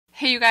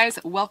Hey you guys,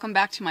 welcome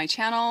back to my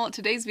channel.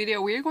 Today's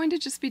video we are going to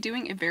just be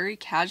doing a very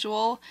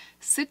casual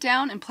sit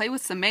down and play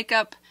with some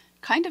makeup,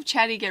 kind of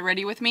chatty get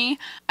ready with me.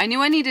 I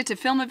knew I needed to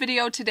film a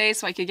video today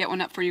so I could get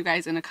one up for you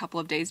guys in a couple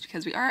of days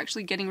because we are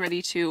actually getting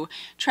ready to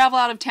travel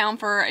out of town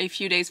for a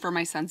few days for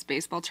my son's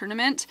baseball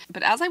tournament.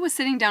 But as I was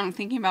sitting down and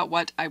thinking about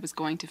what I was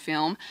going to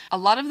film, a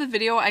lot of the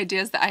video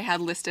ideas that I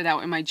had listed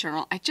out in my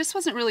journal, I just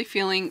wasn't really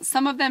feeling.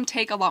 Some of them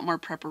take a lot more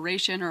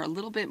preparation or a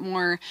little bit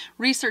more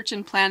research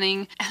and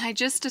planning, and I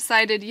just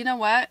decided, you know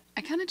what?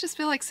 I kind of just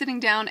feel like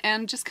sitting down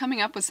and just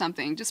coming up with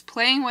something, just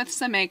playing with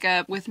some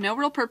makeup with no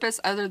real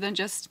purpose other than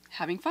just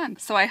having fun.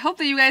 So I hope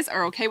that you guys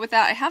are okay with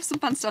that. I have some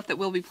fun stuff that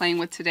we'll be playing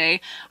with today.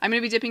 I'm going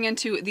to be dipping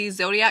into the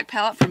Zodiac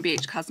palette from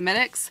BH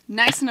Cosmetics.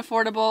 Nice and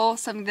affordable,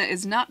 something that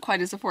is not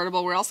quite as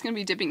affordable. We're also going to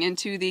be dipping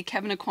into the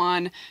Kevyn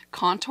Aucoin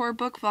Contour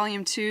Book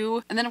Volume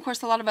 2, and then of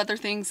course a lot of other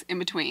things in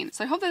between.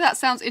 So I hope that that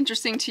sounds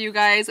interesting to you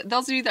guys.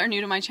 Those of you that are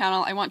new to my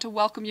channel, I want to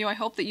welcome you. I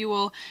hope that you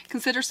will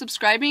consider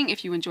subscribing.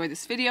 If you enjoy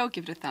this video,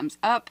 give it a thumbs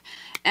up.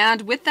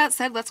 And with that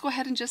said, let's go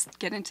ahead and just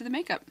get into the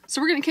makeup.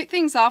 So we're going to kick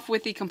things off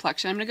with the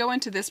complexion. I'm going to go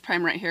into this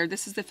primer right here.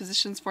 This is the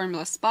Physicians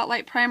Formula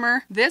Spotlight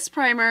Primer. This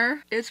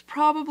primer is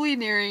probably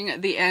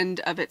nearing the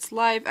end of its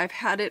life. I've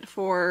had it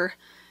for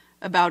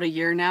about a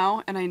year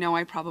now, and I know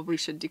I probably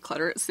should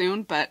declutter it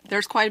soon, but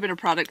there's quite a bit of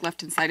product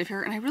left inside of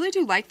here, and I really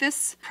do like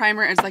this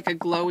primer as like a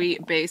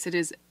glowy base. It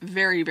is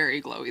very,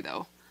 very glowy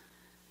though.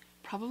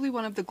 Probably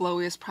one of the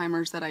glowiest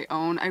primers that I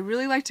own. I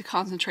really like to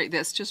concentrate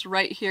this just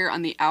right here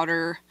on the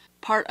outer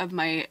part of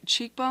my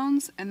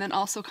cheekbones, and then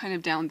also kind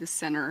of down the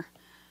center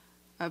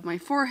of my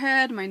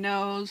forehead, my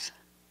nose,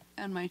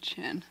 and my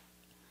chin.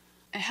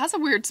 It has a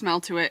weird smell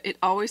to it. It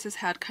always has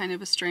had kind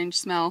of a strange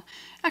smell.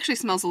 Actually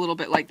smells a little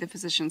bit like the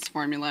Physicians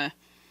Formula,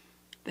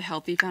 the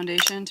Healthy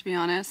Foundation, to be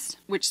honest,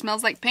 which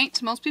smells like paint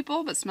to most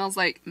people, but smells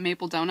like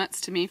maple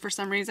donuts to me for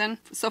some reason.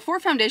 So for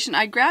foundation,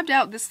 I grabbed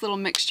out this little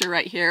mixture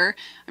right here.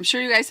 I'm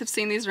sure you guys have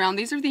seen these around.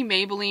 These are the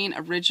Maybelline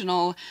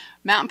Original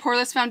Matte and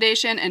Poreless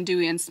Foundation and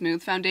Dewy and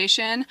Smooth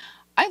Foundation.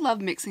 I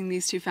love mixing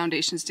these two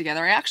foundations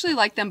together. I actually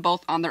like them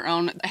both on their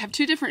own. I have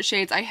two different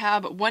shades. I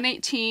have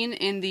 118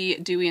 in the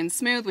Dewy and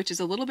Smooth, which is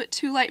a little bit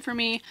too light for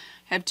me.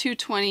 I have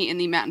 220 in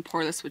the Matte and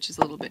Poreless, which is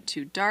a little bit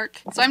too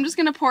dark. So I'm just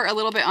going to pour a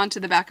little bit onto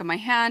the back of my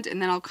hand,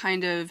 and then I'll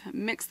kind of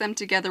mix them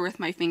together with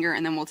my finger,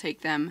 and then we'll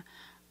take them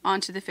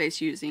onto the face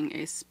using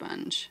a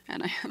sponge.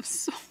 And I have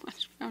so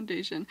much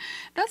foundation.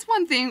 That's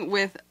one thing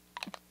with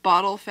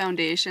bottle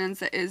foundations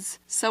that is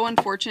so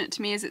unfortunate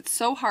to me, is it's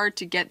so hard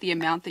to get the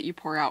amount that you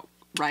pour out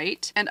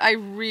right. And I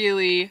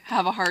really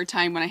have a hard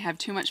time when I have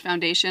too much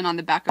foundation on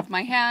the back of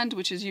my hand,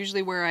 which is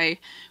usually where I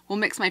will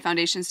mix my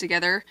foundations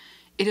together.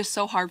 It is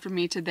so hard for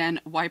me to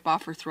then wipe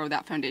off or throw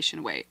that foundation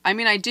away. I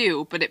mean, I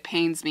do, but it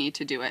pains me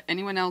to do it.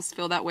 Anyone else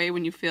feel that way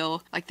when you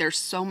feel like there's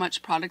so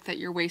much product that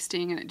you're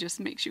wasting and it just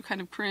makes you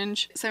kind of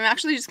cringe? So I'm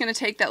actually just going to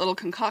take that little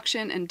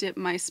concoction and dip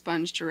my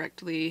sponge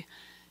directly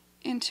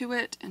into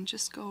it and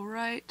just go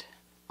right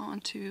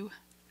onto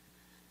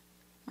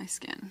my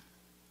skin.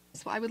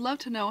 So I would love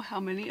to know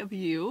how many of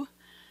you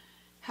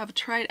have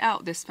tried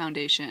out this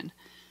foundation.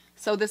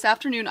 So this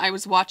afternoon I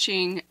was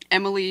watching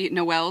Emily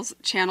Noel's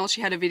channel.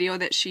 She had a video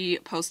that she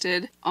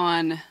posted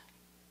on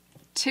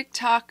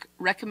TikTok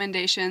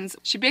recommendations.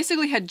 She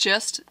basically had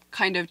just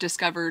kind of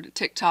discovered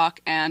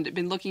TikTok and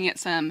been looking at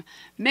some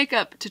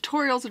makeup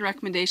tutorials and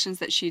recommendations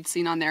that she'd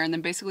seen on there, and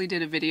then basically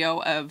did a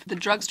video of the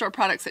drugstore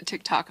products that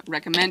TikTok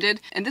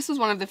recommended. And this was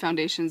one of the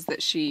foundations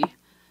that she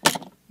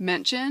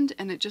mentioned,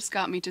 and it just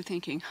got me to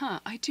thinking,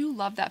 I do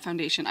love that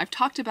foundation. I've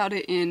talked about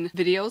it in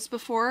videos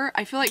before.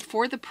 I feel like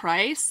for the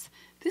price,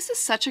 this is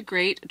such a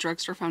great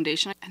drugstore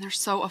foundation, and they're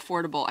so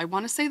affordable. I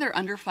want to say they're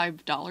under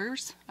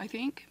 $5, I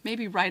think.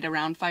 Maybe right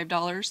around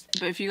 $5.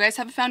 But if you guys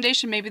have a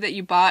foundation maybe that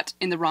you bought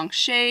in the wrong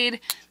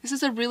shade, this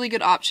is a really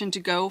good option to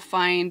go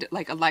find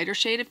like a lighter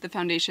shade. If the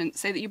foundation,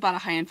 say that you bought a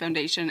high-end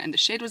foundation and the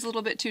shade was a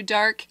little bit too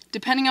dark,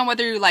 depending on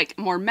whether you like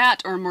more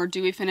matte or more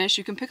dewy finish,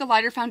 you can pick a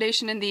lighter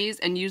foundation in these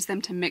and use them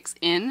to mix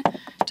in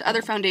to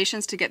other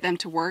foundations to get them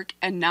to work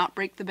and not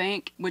break the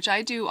bank, which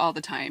I do all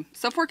the time.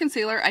 So for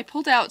concealer, I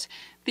pulled out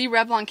the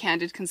Revlon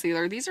Candid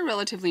Concealer. These are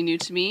relatively new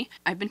to me.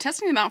 I've been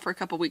testing them out for a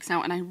couple weeks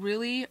now, and I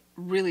really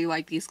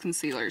like these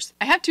concealers.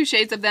 I have two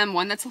shades of them,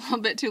 one that's a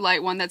little bit too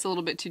light, one that's a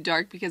little bit too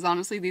dark, because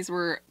honestly these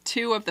were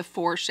two of the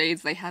 4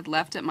 shades they had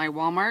left at my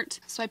Walmart.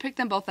 So I picked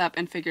them both up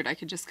and figured I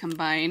could just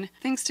combine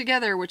things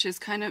together, which is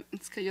kind of,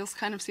 you'll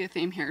kind of see a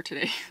theme here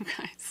today,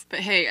 guys. But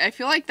hey, I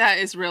feel like that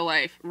is real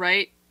life,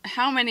 right?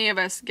 How many of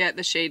us get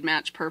the shade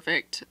match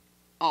perfect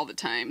all the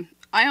time?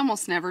 I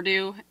almost never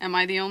do. Am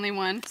I the only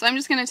one? So I'm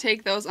just going to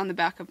take those on the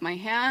back of my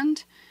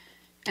hand,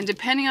 and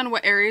depending on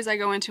what areas I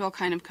go into, I'll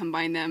kind of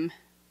combine them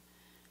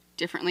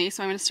differently.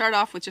 So I'm going to start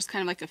off with just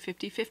kind of like a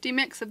 50-50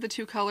 mix of the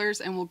two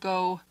colors, and we'll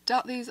go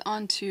dot these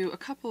onto a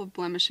couple of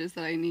blemishes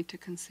that I need to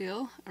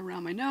conceal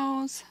around my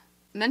nose.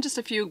 And then just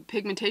a few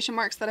pigmentation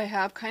marks that I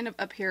have kind of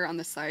up here on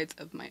the sides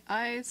of my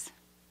eyes.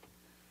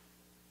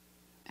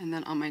 And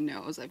then on my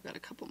nose I've got a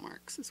couple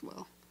marks as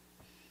well.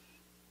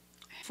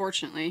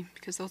 Fortunately,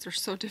 because those are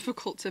so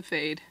difficult to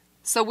fade.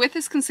 So with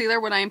this concealer,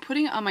 when I'm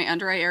putting it on my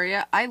under eye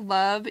area, I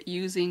love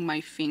using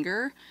my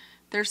finger.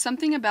 There's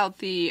something about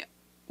the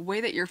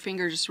way that your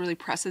finger just really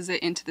presses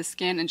it into the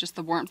skin and just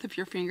the warmth of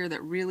your finger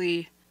that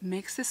really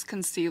makes this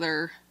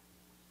concealer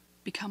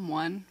become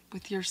one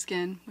with your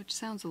skin, which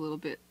sounds a little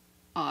bit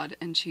odd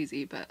and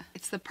cheesy, but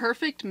it's the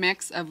perfect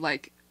mix of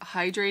like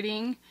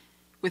hydrating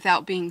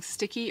without being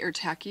sticky or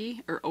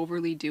tacky or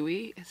overly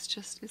dewy.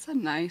 It's a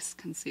nice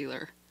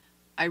concealer.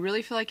 I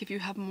really feel like if you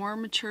have more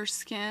mature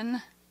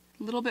skin,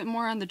 a little bit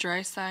more on the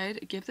dry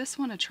side, give this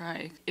one a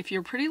try. If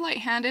you're pretty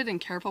light-handed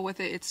and careful with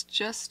it, it's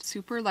just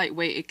super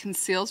lightweight. It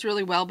conceals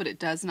really well, but it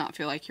does not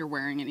feel like you're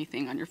wearing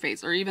anything on your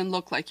face or even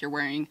look like you're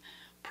wearing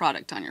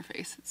product on your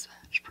face. It's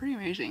pretty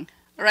amazing.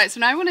 All right, so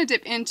now I want to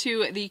dip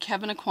into the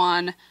Kevyn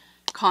Aucoin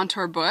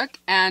contour book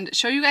and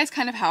show you guys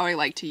kind of how I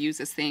like to use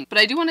this thing. But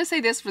I do want to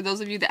say this for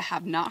those of you that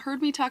have not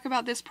heard me talk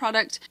about this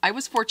product. I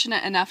was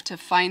fortunate enough to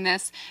find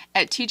this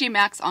at TJ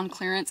Maxx on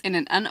clearance in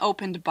an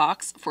unopened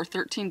box for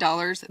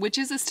 $13, which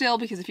is a steal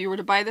because if you were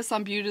to buy this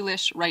on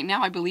Beautylish right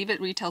now, I believe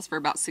it retails for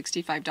about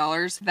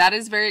 $65. That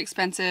is very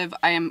expensive.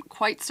 I am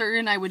quite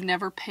certain I would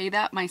never pay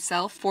that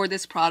myself for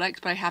this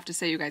product, but I have to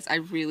say, you guys, I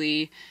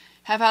really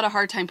have had a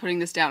hard time putting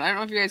this down. I don't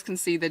know if you guys can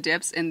see the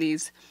dips in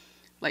these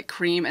like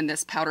cream and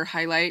this powder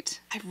highlight.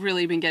 I've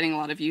really been getting a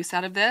lot of use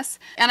out of this.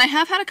 And I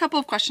have had a couple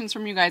of questions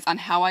from you guys on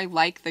how I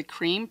like the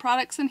cream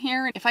products in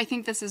here. If I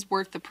think this is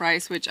worth the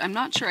price, which I'm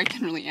not sure I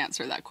can really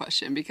answer that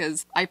question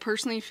because I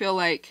personally feel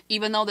like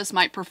even though this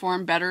might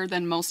perform better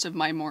than most of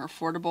my more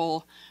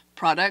affordable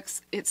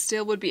products, it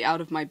still would be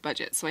out of my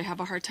budget. So I have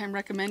a hard time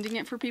recommending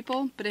it for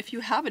people. But if you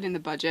have it in the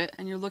budget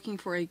and you're looking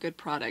for a good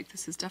product,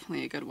 this is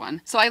definitely a good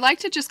one. So I like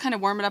to just kind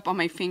of warm it up on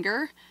my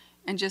finger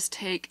and just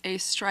take a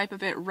stripe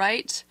of it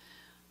right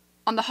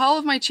on the hollow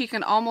of my cheek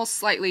and almost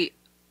slightly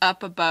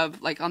up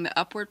above, like on the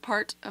upward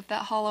part of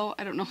that hollow.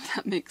 I don't know if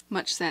that makes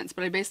much sense,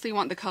 but I basically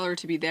want the color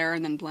to be there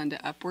and then blend it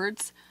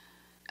upwards.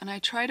 And I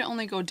try to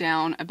only go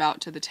down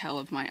about to the tail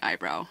of my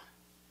eyebrow.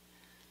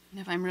 And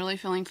if I'm really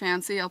feeling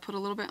fancy, I'll put a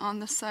little bit on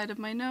the side of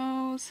my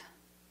nose.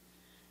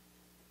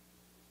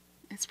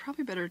 It's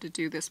probably better to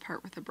do this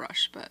part with a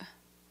brush, but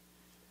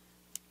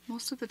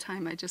most of the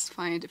time I just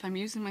find if I'm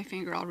using my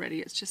finger already,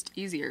 it's just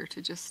easier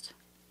to just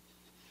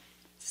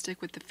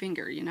stick with the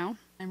finger, you know?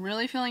 I'm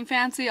really feeling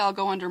fancy, I'll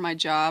go under my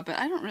jaw, but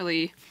I don't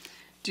really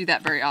do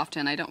that very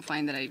often. I don't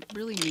find that I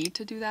really need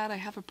to do that. I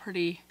have a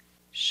pretty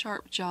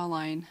sharp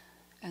jawline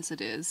as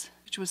it is,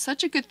 which was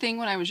such a good thing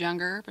when I was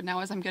younger, but now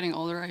as I'm getting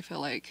older, I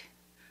feel like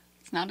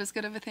it's not as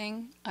good of a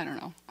thing. I don't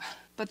know,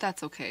 but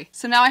that's okay.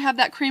 So now I have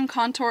that cream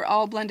contour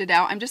all blended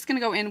out. I'm just gonna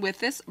go in with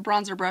this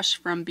bronzer brush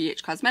from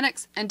BH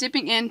Cosmetics and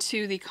dipping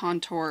into the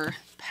contour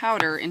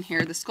powder in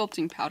here, the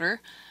sculpting powder.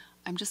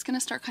 I'm just going to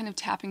start kind of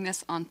tapping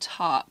this on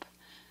top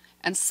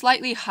and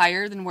slightly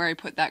higher than where I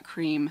put that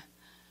cream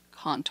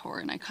contour.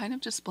 And I kind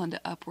of just blend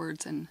it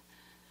upwards and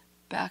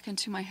back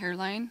into my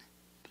hairline.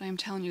 But I'm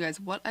telling you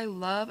guys, what I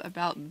love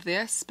about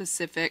this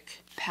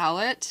specific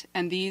palette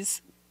and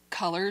these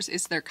colors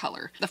is their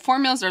color. The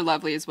formulas are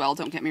lovely as well,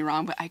 don't get me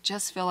wrong, but I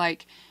just feel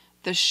like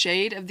the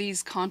shade of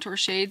these contour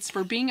shades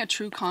for being a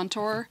true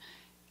contour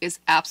is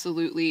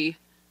absolutely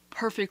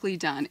perfectly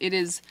done. It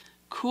is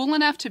cool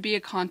enough to be a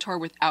contour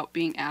without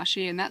being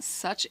ashy, and that's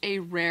such a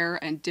rare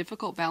and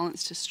difficult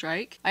balance to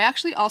strike. I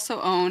actually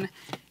also own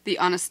the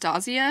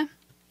Anastasia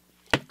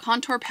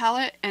contour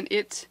palette, and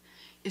it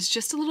is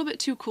just a little bit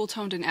too cool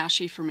toned and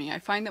ashy for me. I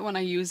find that when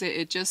I use it,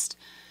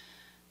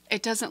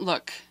 it doesn't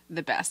look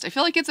the best. I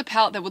feel like it's a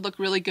palette that would look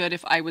really good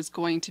if I was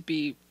going to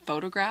be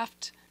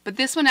photographed, but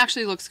this one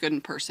actually looks good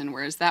in person,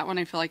 whereas that one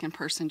I feel like in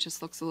person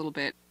just looks a little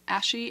bit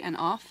ashy and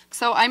off.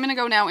 So I'm gonna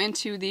go now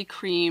into the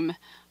cream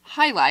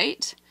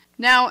highlight.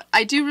 Now,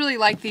 I do really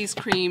like these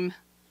cream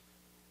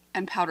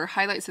and powder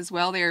highlights as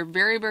well. They are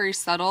very, very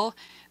subtle.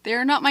 They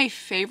are not my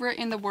favorite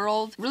in the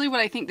world. Really what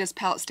I think this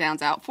palette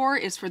stands out for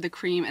is for the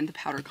cream and the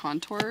powder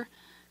contour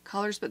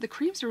colors, but the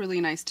creams are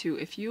really nice too.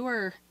 If you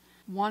are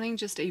wanting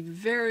just a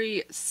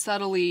very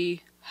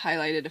subtly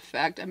highlighted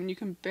effect, I mean, you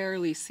can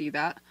barely see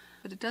that,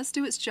 but it does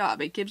do its job.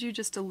 It gives you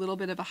just a little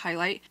bit of a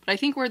highlight. But I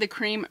think where the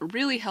cream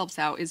really helps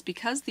out is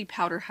because the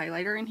powder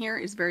highlighter in here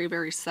is very,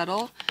 very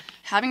subtle.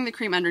 Having the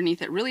cream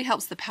underneath it really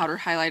helps the powder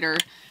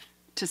highlighter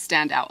to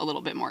stand out a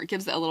little bit more. It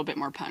gives it a little bit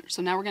more punch.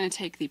 So now we're going to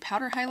take the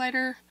powder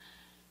highlighter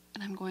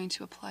and I'm going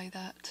to apply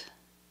that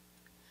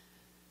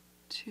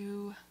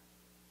to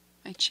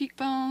my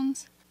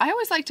cheekbones. I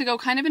always like to go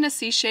kind of in a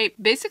C shape,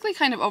 basically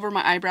kind of over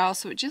my eyebrow,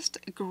 so it just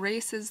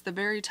graces the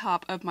very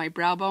top of my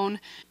brow bone.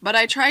 But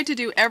I try to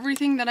do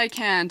everything that I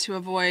can to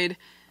avoid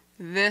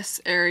this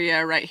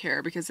area right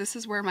here, because this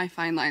is where my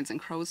fine lines and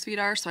crow's feet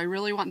are, so I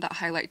really want that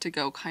highlight to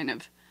go kind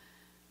of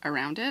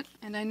around it.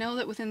 And I know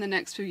that within the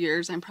next few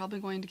years, I'm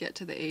probably going to get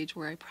to the age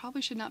where I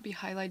probably should not be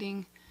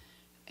highlighting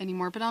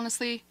anymore, but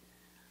honestly,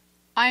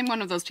 I'm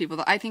one of those people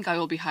that I think I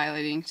will be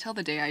highlighting till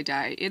the day I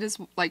die. It is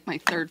like my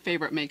third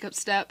favorite makeup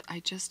step.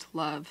 I just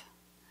love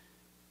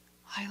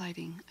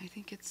highlighting. I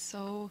think it's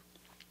so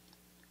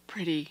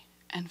pretty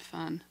and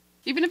fun.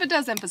 Even if it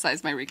does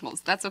emphasize my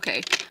wrinkles, that's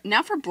okay.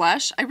 Now for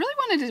blush, I really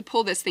wanted to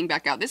pull this thing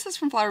back out. This is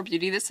from Flower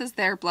Beauty. This is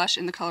their blush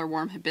in the color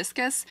Warm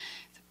Hibiscus.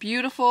 It's a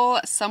beautiful,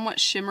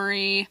 somewhat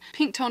shimmery,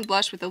 pink toned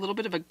blush with a little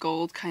bit of a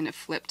gold kind of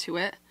flip to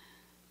it.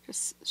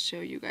 Just show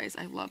you guys,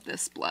 I love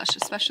this blush,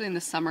 especially in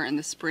the summer and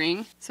the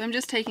spring. So I'm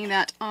just taking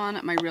that on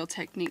my Real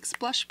Techniques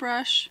blush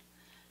brush.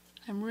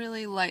 I'm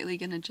really lightly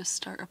gonna just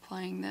start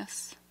applying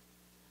this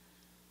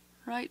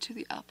right to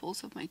the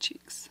apples of my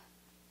cheeks.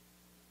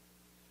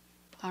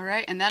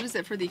 Alright, and that is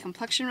it for the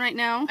complexion right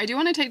now. I do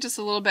want to take just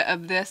a little bit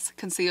of this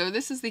concealer.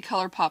 This is the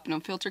ColourPop No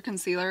Filter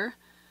Concealer.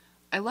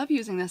 I love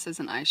using this as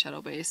an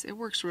eyeshadow base. It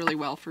works really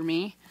well for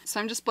me.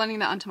 So I'm just blending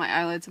that onto my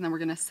eyelids, and then we're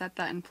going to set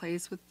that in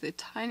place with the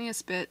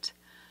tiniest bit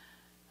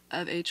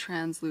of a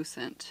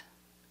translucent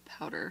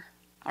powder.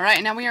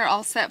 Alright, now we are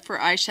all set for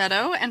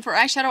eyeshadow, and for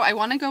eyeshadow I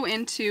want to go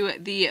into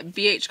the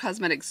BH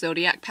Cosmetics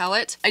Zodiac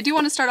palette. I do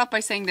want to start off by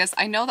saying this.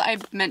 I know that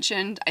I've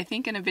mentioned, I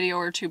think in a video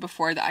or two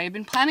before, that I have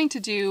been planning to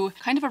do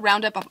kind of a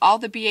roundup of all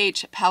the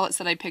BH palettes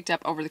that I picked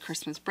up over the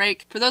Christmas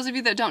break. For those of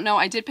you that don't know,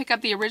 I did pick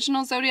up the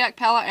original Zodiac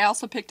palette. I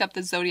also picked up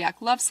the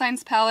Zodiac Love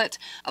Signs palette,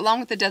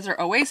 along with the Desert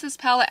Oasis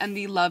palette and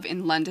the Love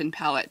in London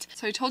palette.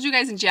 So I told you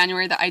guys in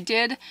January that I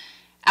did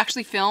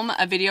actually film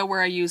a video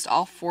where I used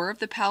all 4 of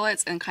the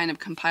palettes and kind of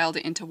compiled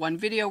it into one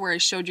video where I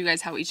showed you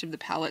guys how each of the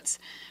palettes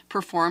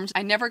performed.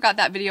 I never got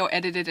that video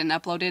edited and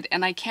uploaded,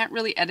 and I can't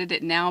really edit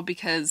it now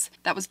because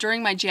that was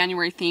during my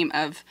January theme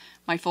of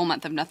my full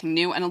month of nothing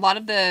new, and a lot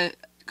of the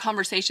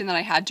conversation that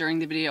I had during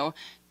the video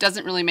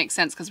doesn't really make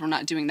sense because we're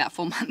not doing that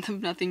full month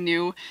of nothing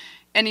new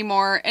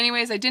anymore.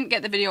 Anyways, I didn't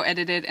get the video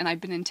edited, and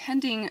I've been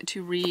intending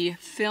to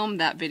re-film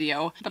that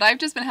video, but I've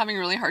just been having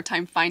a really hard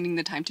time finding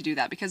the time to do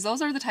that because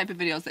those are the type of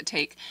videos that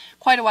take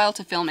quite a while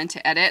to film and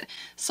to edit.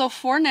 So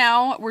for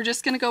now, we're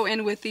just going to go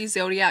in with the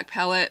Zodiac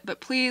palette, but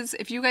please,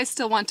 if you guys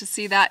still want to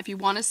see that, if you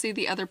want to see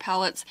the other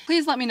palettes,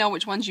 please let me know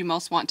which ones you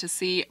most want to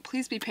see.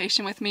 Please be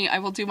patient with me. I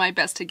will do my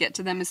best to get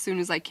to them as soon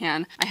as I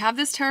can. I have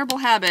this terrible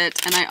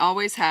habit, and I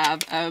always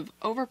have, of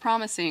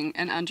over-promising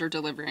and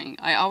under-delivering.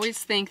 I always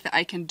think that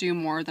I can do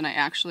more than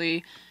I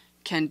actually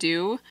can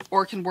do,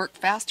 or can work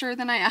faster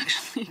than I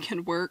actually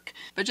can work.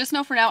 But just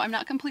know for now, I'm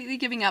not completely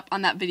giving up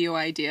on that video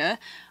idea.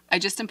 I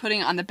just am putting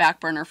it on the back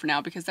burner for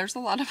now because there's a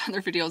lot of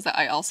other videos that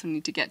I also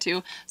need to get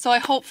to. So I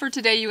hope for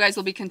today you guys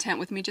will be content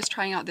with me just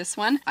trying out this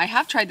one. I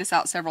have tried this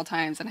out several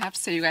times, and I have to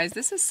say, you guys,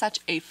 this is such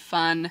a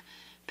fun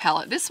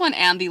palette. This one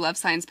and the Love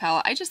Signs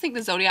palette. I just think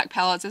the Zodiac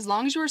palettes, as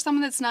long as you are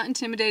someone that's not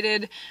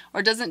intimidated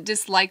or doesn't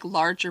dislike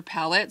larger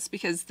palettes,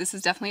 because this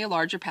is definitely a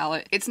larger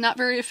palette. It's not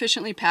very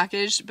efficiently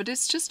packaged, but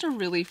it's just a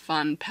really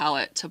fun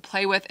palette to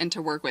play with and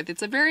to work with.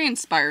 It's a very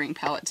inspiring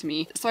palette to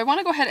me. So I want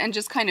to go ahead and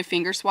just kind of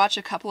finger swatch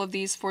a couple of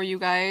these for you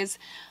guys.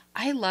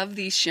 I love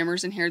these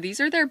shimmers in here.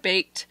 These are their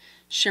baked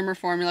shimmer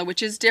formula,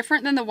 which is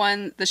different than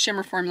the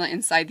shimmer formula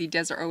inside the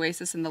Desert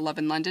Oasis and the Love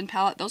in London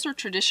palette. Those are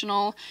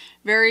traditional,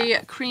 very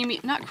creamy,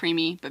 not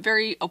creamy, but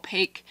very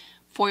opaque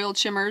foiled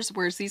shimmers,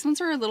 whereas these ones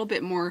are a little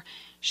bit more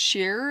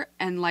sheer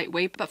and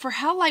lightweight. But for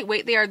how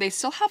lightweight they are, they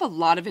still have a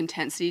lot of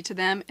intensity to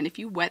them, and if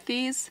you wet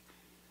these,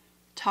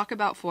 talk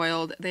about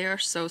foiled, they are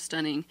so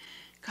stunning.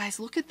 Guys,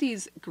 look at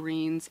these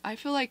greens. I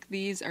feel like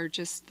these are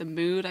just the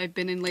mood I've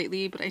been in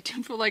lately, but I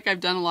do feel like I've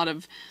done a lot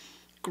of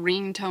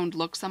green toned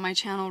looks on my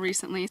channel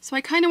recently. So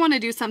I kind of want to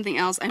do something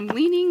else. I'm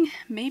leaning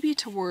maybe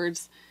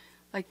towards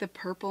like the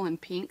purple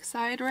and pink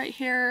side right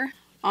here.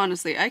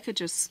 Honestly, I could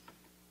just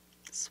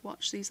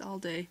swatch these all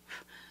day.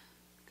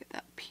 Look at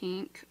that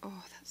pink.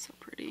 Oh, that's so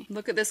pretty.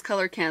 Look at this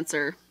color,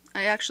 Cancer.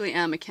 I actually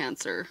am a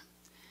Cancer.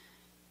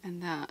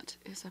 And that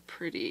is a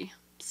pretty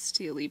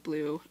steely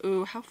blue.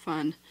 Ooh, how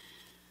fun.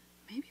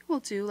 Maybe we'll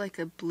do like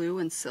a blue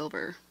and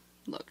silver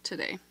look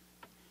today.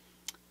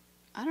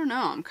 I don't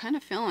know, I'm kind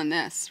of feeling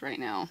this right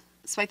now.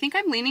 So I think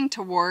I'm leaning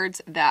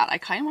towards that. I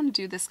kind of want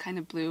to do this kind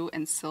of blue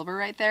and silver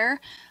right there.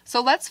 So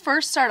let's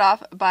first start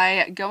off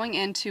by going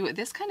into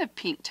this kind of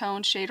pink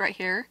tone shade right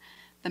here,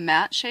 the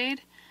matte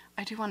shade.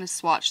 I do want to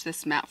swatch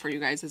this matte for you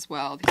guys as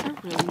well. These are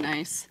really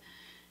nice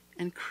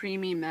and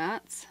creamy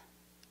mattes.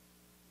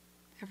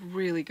 They have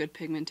really good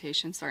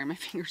pigmentation. Sorry, my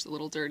finger's a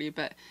little dirty,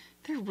 but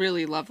they're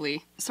really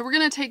lovely. So we're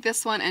going to take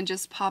this one and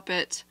just pop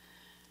it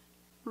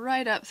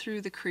right up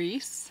through the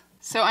crease.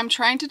 So I'm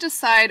trying to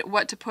decide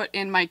what to put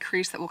in my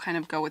crease that will kind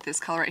of go with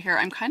this color right here.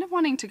 I'm kind of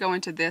wanting to go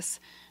into this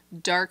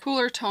dark,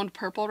 cooler toned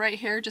purple right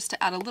here just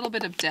to add a little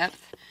bit of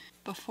depth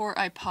before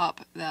I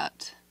pop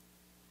that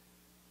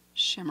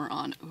shimmer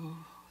on.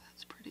 Ooh,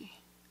 that's pretty.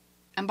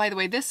 And by the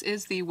way, this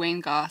is the Wayne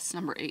Goss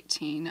number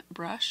 18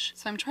 brush.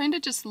 So I'm trying to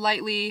just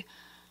lightly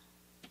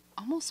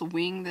almost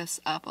wing this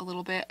up a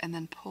little bit and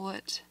then pull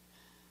it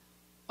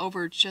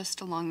over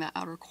just along that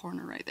outer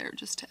corner right there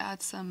just to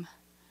add some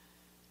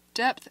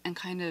depth and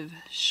kind of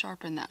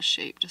sharpen that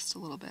shape just a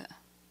little bit.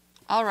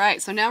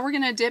 Alright, so now we're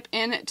going to dip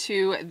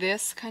into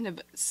this kind of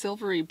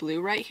silvery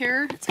blue right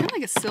here. It's kind of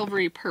like a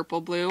silvery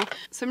purple blue.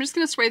 So I'm just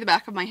going to spray the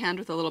back of my hand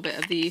with a little bit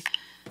of the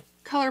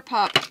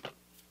ColourPop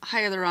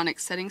Hyaluronic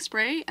Setting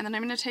Spray, and then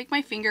I'm going to take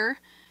my finger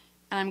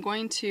and I'm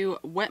going to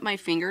wet my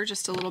finger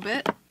just a little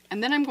bit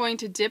And then I'm going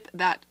to dip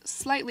that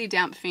slightly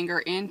damp finger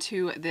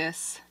into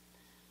this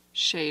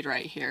shade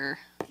right here.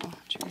 Oh,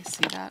 did you guys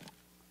see that?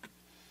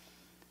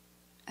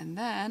 And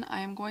then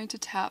I am going to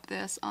tap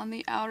this on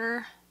the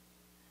outer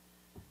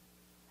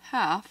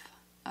half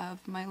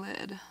of my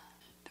lid.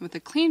 Then with a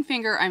clean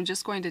finger, I'm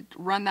just going to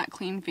run that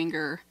clean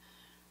finger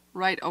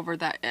right over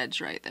that edge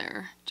right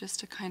there, just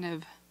to kind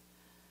of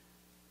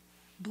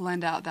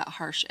blend out that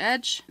harsh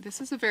edge. This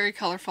is a very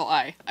colorful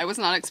eye. I was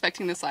not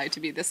expecting this eye to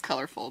be this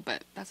colorful,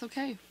 but that's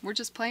okay. We're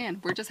just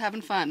playing. We're just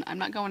having fun. I'm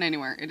not going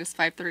anywhere. It is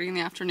 5:30 in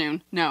the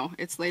afternoon. No,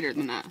 it's later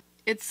than that.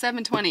 It's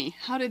 7:20.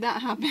 How did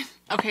that happen?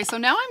 Okay, so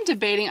now I'm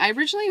debating. I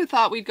originally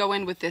thought we'd go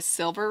in with this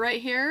silver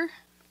right here,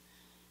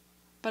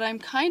 but I'm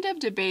kind of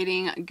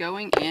debating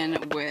going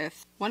in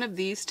with one of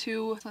these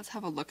two. Let's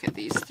have a look at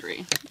these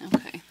three.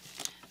 Okay,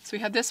 so we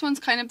have this one's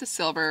kind of the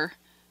silver.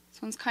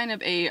 This one's kind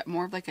of a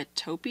more of like a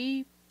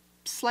taupey,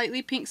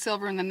 slightly pink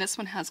silver, and then this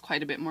one has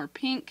quite a bit more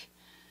pink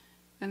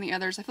than the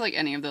others. I feel like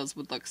any of those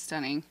would look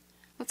stunning.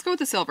 Let's go with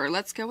the silver.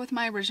 Let's go with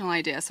my original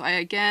idea. So I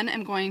again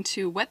am going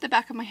to wet the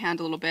back of my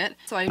hand a little bit.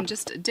 So I'm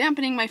just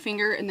dampening my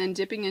finger and then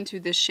dipping into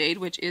this shade,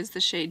 which is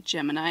the shade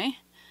Gemini.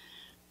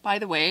 By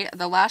the way,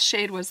 the last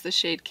shade was the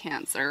shade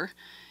Cancer,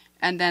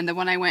 and then the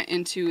one I went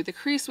into the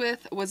crease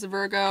with was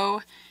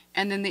Virgo,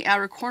 and then the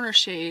outer corner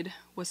shade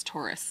was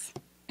Taurus.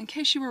 In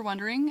case you were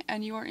wondering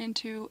and you are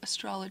into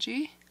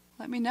astrology,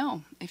 let me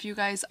know if you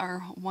guys are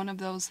one of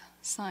those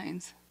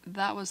signs.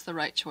 That was the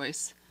right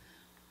choice.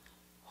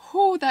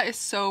 Whew, that is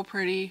so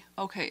pretty.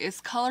 Okay,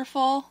 it's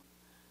colorful,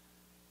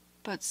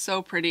 but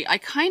so pretty. I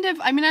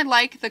mean, I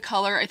like the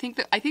color. I think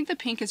the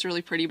pink is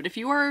really pretty, but if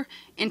you are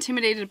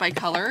intimidated by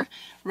color,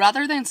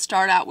 rather than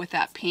start out with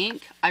that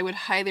pink, I would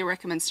highly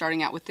recommend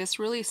starting out with this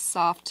really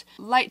soft,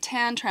 light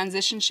tan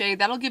transition shade.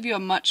 That'll give you a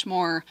much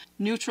more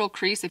neutral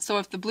crease. So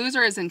if the blues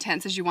are as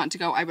intense as you want to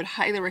go, I would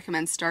highly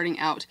recommend starting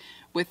out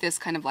with this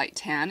kind of light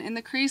tan in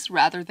the crease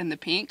rather than the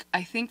pink.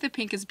 I think the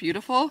pink is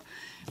beautiful,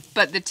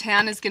 but the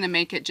tan is going to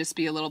make it just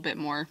be a little bit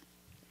more,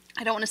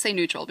 I don't want to say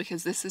neutral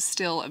because this is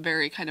still a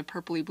very kind of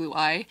purpley blue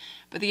eye,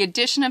 but the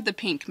addition of the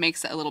pink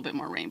makes it a little bit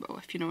more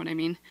rainbow, if you know what I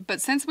mean. But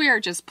since we are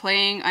just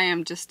playing, I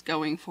am just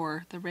going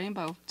for the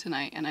rainbow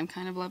tonight, and I'm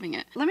kind of loving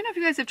it. Let me know if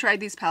you guys have tried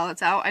these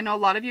palettes out. I know a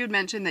lot of you had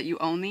mentioned that you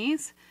own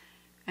these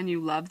and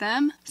you love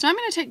them. So I'm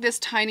going to take this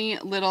tiny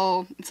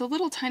little, it's a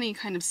little tiny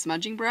kind of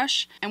smudging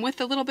brush, and with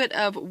a little bit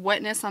of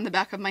wetness on the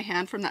back of my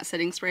hand from that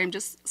setting spray, I'm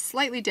just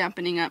slightly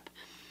dampening up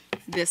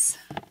this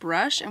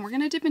brush, and we're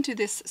going to dip into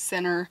this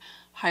center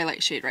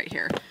highlight shade right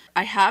here.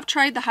 I have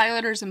tried the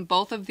highlighters in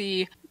both of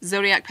the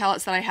Zodiac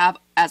palettes that I have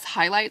as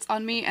highlights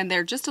on me, and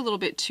they're just a little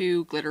bit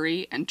too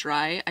glittery and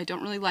dry. I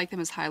don't really like them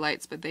as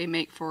highlights, but they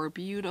make for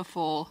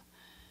beautiful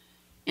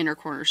inner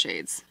corner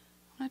shades.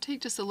 I'm going to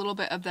take just a little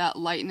bit of that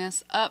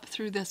lightness up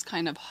through this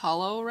kind of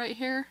hollow right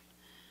here.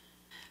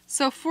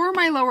 So for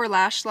my lower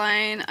lash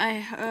line,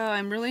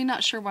 I'm really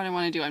not sure what I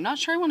want to do. I'm not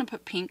sure I want to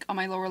put pink on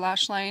my lower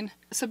lash line.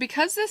 So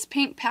because this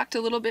pink packed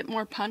a little bit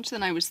more punch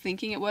than I was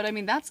thinking it would, I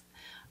mean,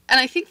 and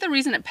I think the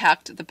reason it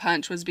packed the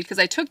punch was because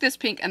I took this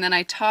pink and then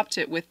I topped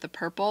it with the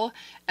purple,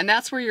 and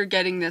that's where you're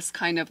getting this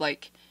kind of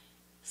like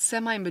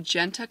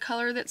semi-magenta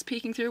color that's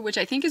peeking through, which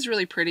I think is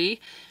really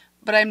pretty,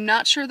 but I'm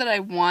not sure that I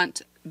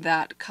want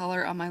that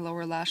color on my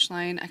lower lash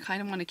line. I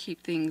kind of want to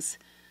keep things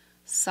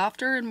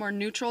softer and more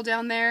neutral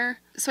down there.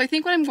 So I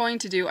think what I'm going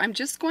to do, I'm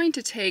just going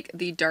to take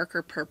the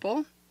darker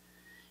purple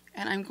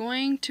and I'm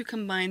going to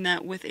combine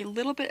that with a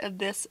little bit of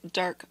this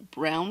dark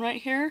brown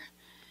right here.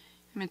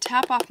 I'm going to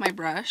tap off my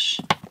brush,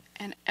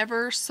 and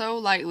ever so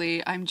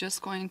lightly I'm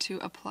just going to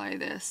apply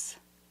this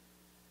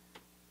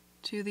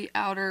to the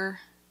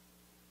outer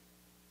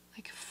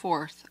like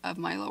fourth of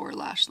my lower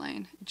lash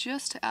line,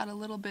 just to add a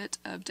little bit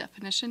of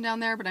definition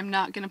down there, but I'm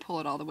not going to pull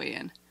it all the way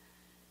in.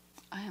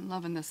 I am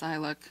loving this eye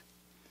look.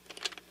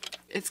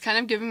 It's kind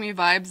of giving me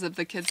vibes of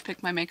the Kids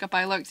Pick My Makeup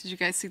eye look. Did you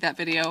guys see that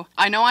video?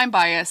 I know I'm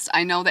biased.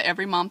 I know that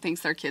every mom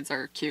thinks their kids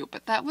are cute,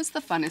 but that was the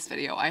funnest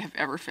video I have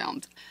ever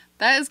filmed.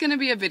 That is going to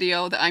be a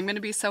video that I'm going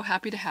to be so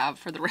happy to have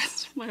for the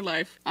rest of my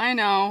life. I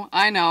know,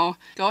 I know.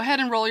 Go ahead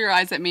and roll your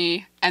eyes at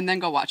me and then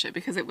go watch it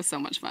because it was so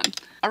much fun.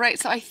 All right,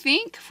 so I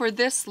think for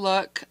this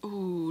look,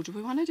 ooh, do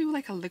we want to do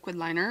like a liquid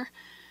liner?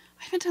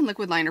 I haven't done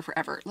liquid liner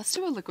forever. Let's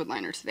do a liquid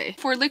liner today.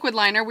 For liquid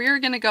liner, we are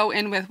going to go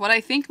in with what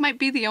I think might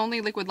be the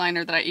only liquid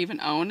liner that I even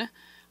own.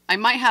 I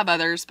might have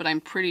others, but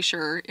I'm pretty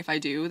sure if I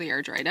do, they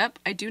are dried up.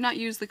 I do not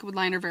use liquid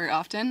liner very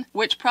often,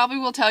 which probably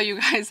will tell you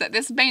guys that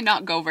this may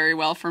not go very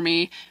well for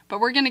me, but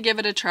we're going to give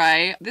it a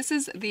try. This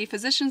is the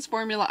Physicians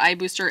Formula Eye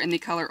Booster in the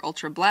color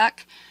Ultra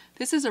Black.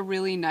 This is a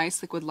really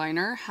nice liquid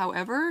liner.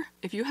 However,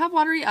 if you have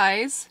watery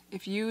eyes,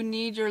 if you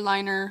need your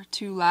liner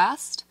to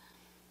last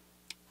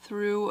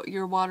through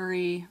your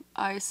watery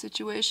eye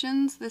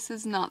situations, this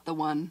is not the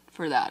one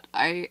for that.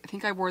 I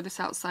think I wore this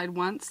outside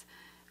once,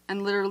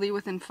 and literally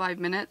within 5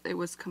 minutes it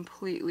was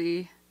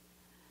completely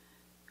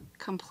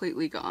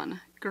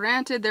gone.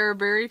 Granted, there are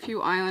very few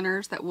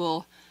eyeliners that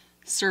will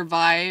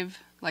survive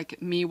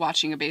like me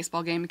watching a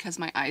baseball game because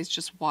my eyes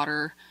just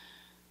water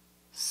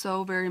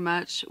so very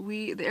much.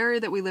 The area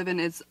that we live in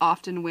is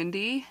often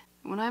windy.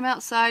 When I'm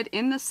outside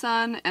in the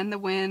sun and the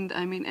wind,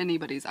 I mean,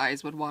 anybody's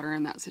eyes would water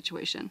in that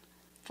situation.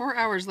 4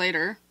 hours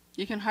later,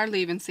 you can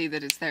hardly even see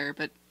that it's there,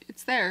 but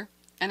it's there,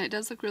 and it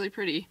does look really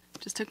pretty.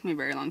 It just took me a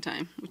very long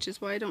time, which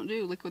is why I don't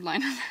do liquid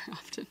liner very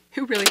often.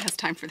 Who really has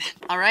time for that?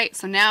 All right,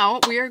 so now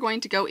we are going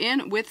to go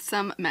in with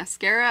some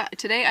mascara.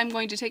 Today I'm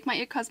going to take my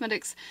BH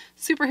Cosmetics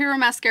Superhero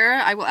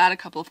Mascara. I will add a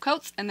couple of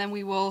coats, and then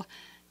we will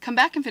come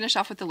back and finish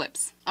off with the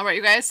lips. All right,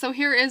 you guys, so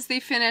here is the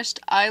finished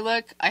eye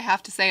look. I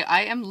have to say,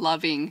 I am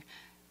loving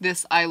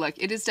this eye look.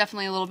 It is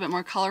definitely a little bit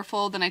more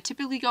colorful than I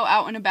typically go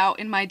out and about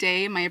in my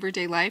day, my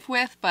everyday life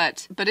with,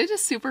 but it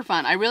is super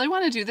fun. I really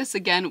want to do this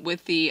again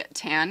with the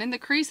tan in the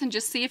crease and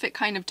just see if it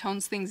kind of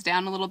tones things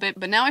down a little bit,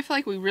 but now I feel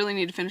like we really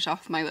need to finish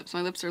off with my lips.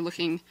 My lips are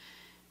looking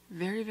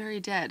very, very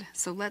dead.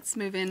 So let's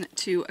move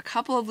into a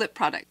couple of lip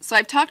products. So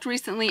I've talked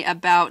recently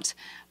about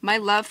my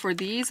love for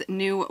these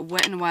new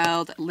Wet n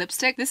Wild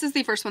lipstick. This is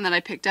the first one that I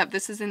picked up.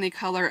 This is in the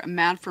color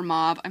Mad for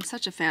Mauve. I'm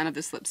such a fan of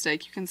this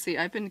lipstick. You can see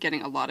I've been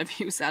getting a lot of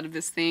use out of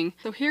this thing.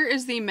 So here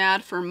is the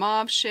Mad for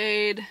Mauve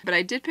shade, but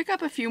I did pick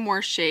up a few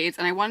more shades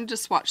and I wanted to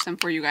swatch them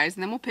for you guys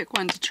and then we'll pick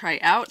one to try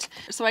out.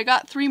 So I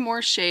got 3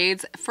 more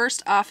shades.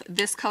 First off,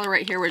 this color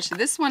right here, which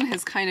this one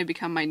has kind of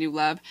become my new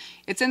love.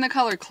 It's in the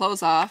color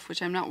Close Off,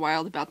 which I'm not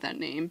wild about that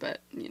name,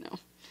 but you know,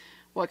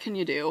 what can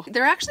you do?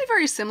 They're actually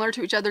very similar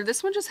to each other.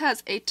 This one just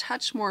has a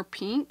touch more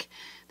pink.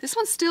 This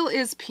one still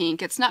is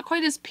pink. It's not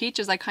quite as peach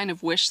as I kind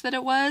of wish that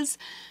it was,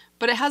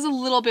 but it has a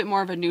little bit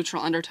more of a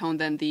neutral undertone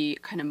than the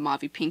kind of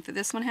mauvey pink that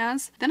this one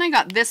has. Then I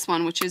got this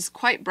one, which is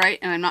quite bright,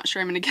 and I'm not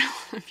sure I'm going to get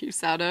a lot of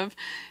use out of.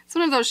 It's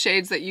one of those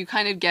shades that you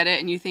kind of get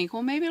it and you think,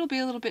 well, maybe it'll be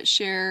a little bit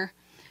sheer,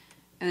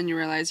 and then you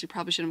realize you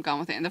probably shouldn't have gone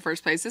with it in the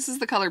first place. This is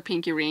the color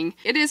Pinky Ring.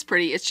 It is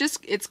pretty.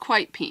 It's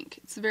quite pink.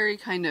 It's very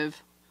kind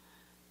of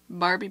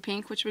Barbie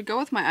pink, which would go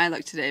with my eye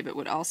look today, but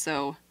would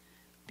also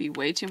be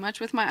way too much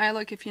with my eye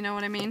look, if you know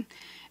what I mean.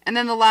 And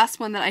then the last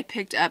one that I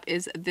picked up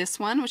is this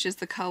one, which is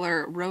the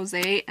color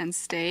Rosé and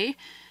Stay.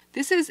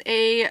 This is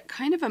a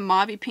kind of a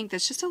mauvey pink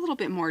that's just a little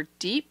bit more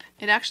deep.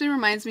 It actually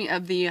reminds me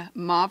of the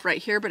mauve right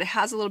here, but it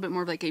has a little bit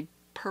more of like a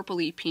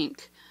purpley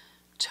pink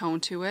tone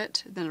to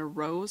it than a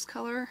rose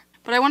color.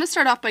 But I want to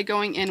start off by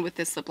going in with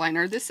this lip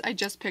liner. This I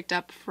just picked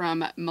up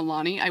from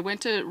Milani. I went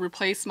to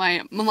replace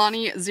my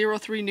Milani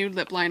 03 Nude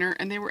lip liner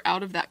and they were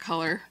out of that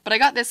color. But I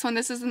got this one.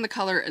 This is in the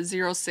color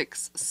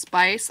 06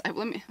 Spice. I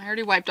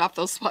already wiped off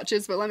those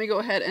swatches, but let me go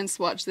ahead and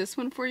swatch this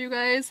one for you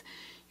guys.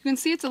 You can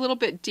see it's a little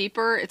bit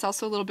deeper. It's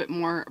also a little bit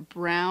more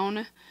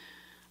brown.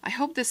 I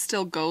hope this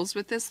still goes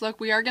with this look.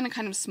 We are going to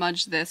kind of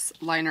smudge this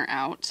liner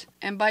out.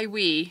 And by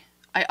we,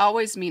 I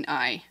always mean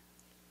I.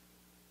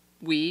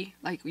 We,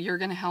 like you're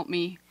going to help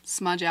me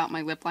smudge out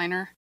my lip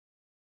liner.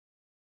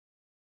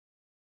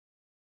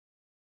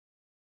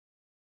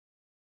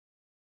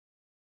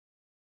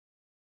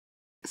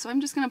 So I'm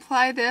just going to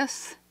apply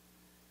this.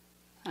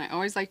 And I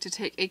always like to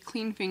take a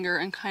clean finger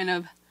and kind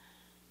of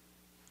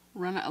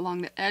run it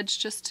along the edge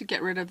just to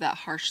get rid of that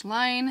harsh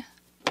line.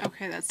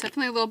 Okay, that's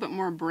definitely a little bit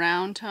more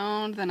brown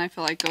toned than I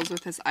feel like goes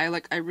with this eye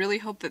look. I really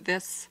hope that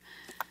this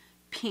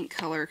pink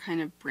color kind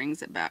of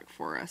brings it back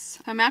for us.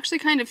 I'm actually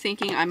kind of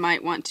thinking I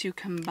might want to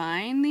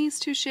combine these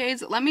two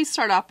shades. Let me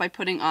start off by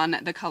putting on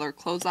the color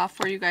Close Off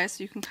for you guys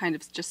so you can kind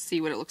of just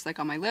see what it looks like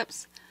on my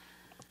lips.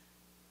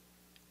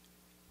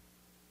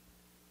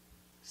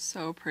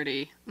 So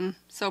pretty.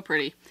 So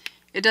pretty.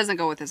 It doesn't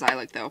go with this eye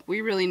look though. I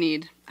really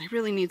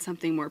need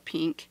something more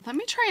pink. Let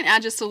me try and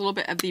add just a little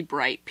bit of the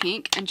bright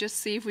pink and just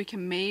see if we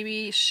can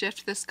maybe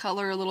shift this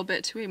color a little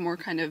bit to a more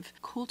kind of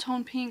cool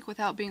tone pink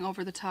without being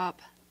over the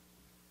top.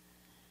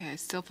 Okay, I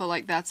still feel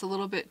like that's a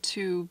little bit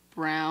too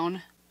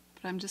brown,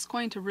 but I'm just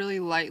going to really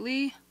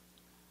lightly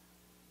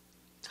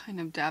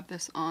kind of dab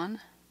this on.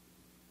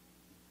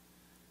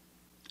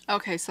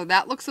 Okay, so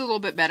that looks a little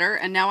bit better,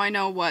 and now I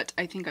know what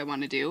I think I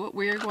want to do.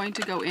 We're going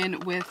to go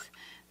in with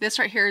this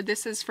right here.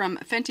 This is from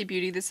Fenty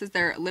Beauty. This is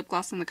their lip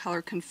gloss in the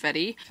color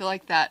Confetti. I feel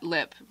like that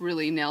lip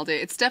really nailed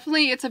it.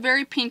 It's a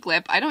very pink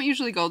lip. I don't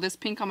usually go this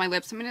pink on my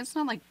lips. I mean, it's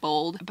not like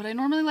bold, but I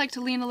normally like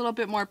to lean a little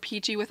bit more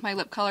peachy with my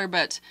lip color,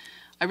 but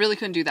I really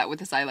couldn't do that with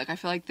this eye look. I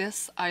feel like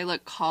this eye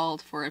look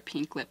called for a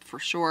pink lip for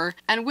sure.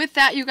 And with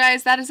that, you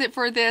guys, that is it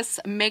for this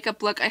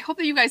makeup look. I hope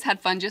that you guys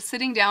had fun just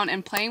sitting down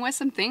and playing with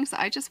some things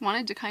I just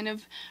wanted to kind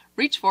of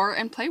reach for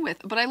and play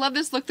with. But I love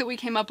this look that we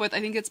came up with. I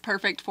think it's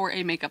perfect for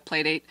a makeup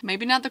play date.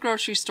 Maybe not the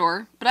grocery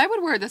store, but I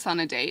would wear this on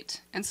a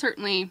date, and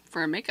certainly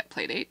for a makeup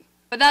play date.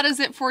 But that is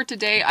it for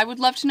today. I would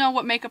love to know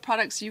what makeup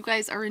products you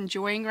guys are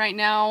enjoying right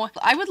now.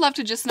 I would love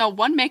to just know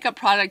one makeup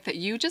product that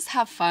you just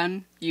have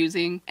fun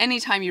using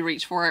anytime you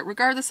reach for it,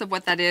 regardless of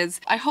what that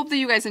is. I hope that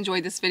you guys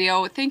enjoyed this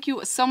video. Thank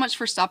you so much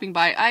for stopping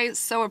by. I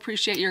so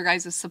appreciate your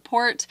guys'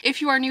 support.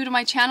 If you are new to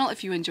my channel,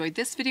 if you enjoyed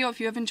this video,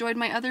 if you have enjoyed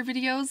my other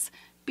videos,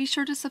 be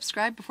sure to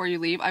subscribe before you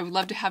leave. I would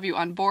love to have you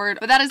on board.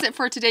 But that is it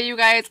for today, you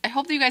guys. I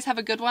hope that you guys have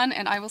a good one,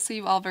 and I will see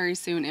you all very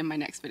soon in my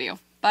next video.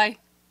 Bye.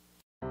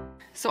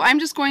 So I'm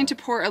just going to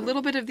pour a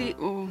little bit of the,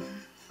 oh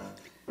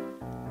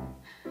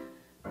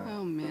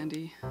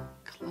Mandy,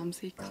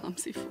 Clumsy,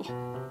 clumsy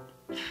fool.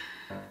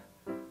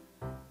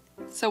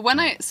 So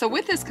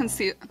with this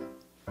conceal,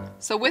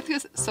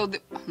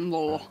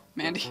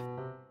 Mandy.